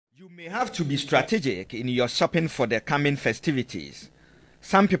You may have to be strategic in your shopping for the coming festivities.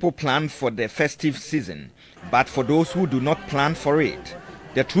 Some people plan for the festive season, but for those who do not plan for it,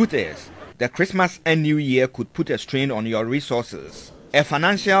 the truth is, the Christmas and New Year could put a strain on your resources. A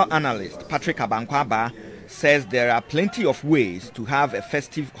financial analyst, Abankwa Baah, says there are plenty of ways to have a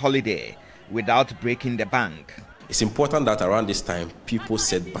festive holiday without breaking the bank. It's important that around this time, people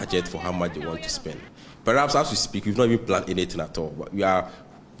set budget for how much they want to spend. Perhaps as we speak, we've not even planned anything at all, but we are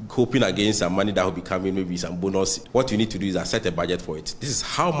hoping against some money that will be coming, maybe some bonus. What you need to do is set a budget for it. This is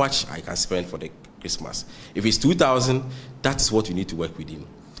how much I can spend for the Christmas. If it's 2,000, that is what you need to work within.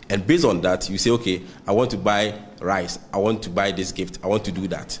 And based on that, you say, okay, I want to buy rice, I want to buy this gift, I want to do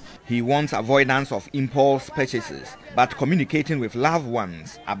that. He wants avoidance of impulse purchases, but communicating with loved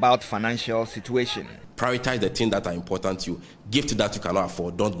ones about financial situation. Prioritize the things that are important to you. Gift that you cannot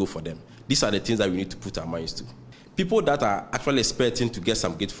afford, don't go for them. These are the things that we need to put our minds to. People that are actually expecting to get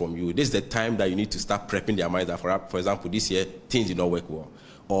some gift from you, this is the time that you need to start prepping their minds that, for example, this year, things did not work well.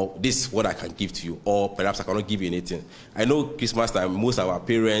 Or this is what I can give to you. Or perhaps I cannot give you anything. I know Christmas time, most of our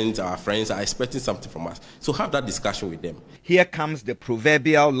parents, our friends are expecting something from us. So have that discussion with them. Here comes the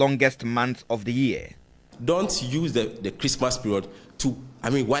proverbial longest month of the year. Don't use the Christmas period to,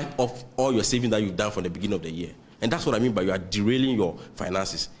 wipe off all your savings that you've done from the beginning of the year. And that's what I mean by you are derailing your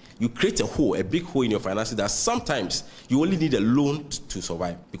finances. You create a big hole in your finances that sometimes you only need a loan to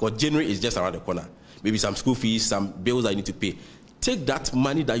survive, because January is just around the corner. Maybe some school fees, some bills that you need to pay. Take that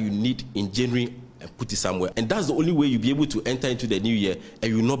money that you need in January and put it somewhere. And that's the only way you'll be able to enter into the new year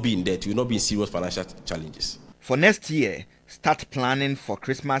and you will not be in debt, you will not be in serious financial challenges. For next year, start planning for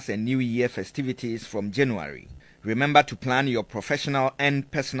Christmas and New Year festivities from January. Remember to plan your professional and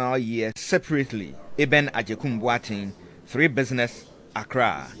personal year separately. Eben Ajekum Boating, 3 Business,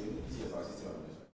 Accra.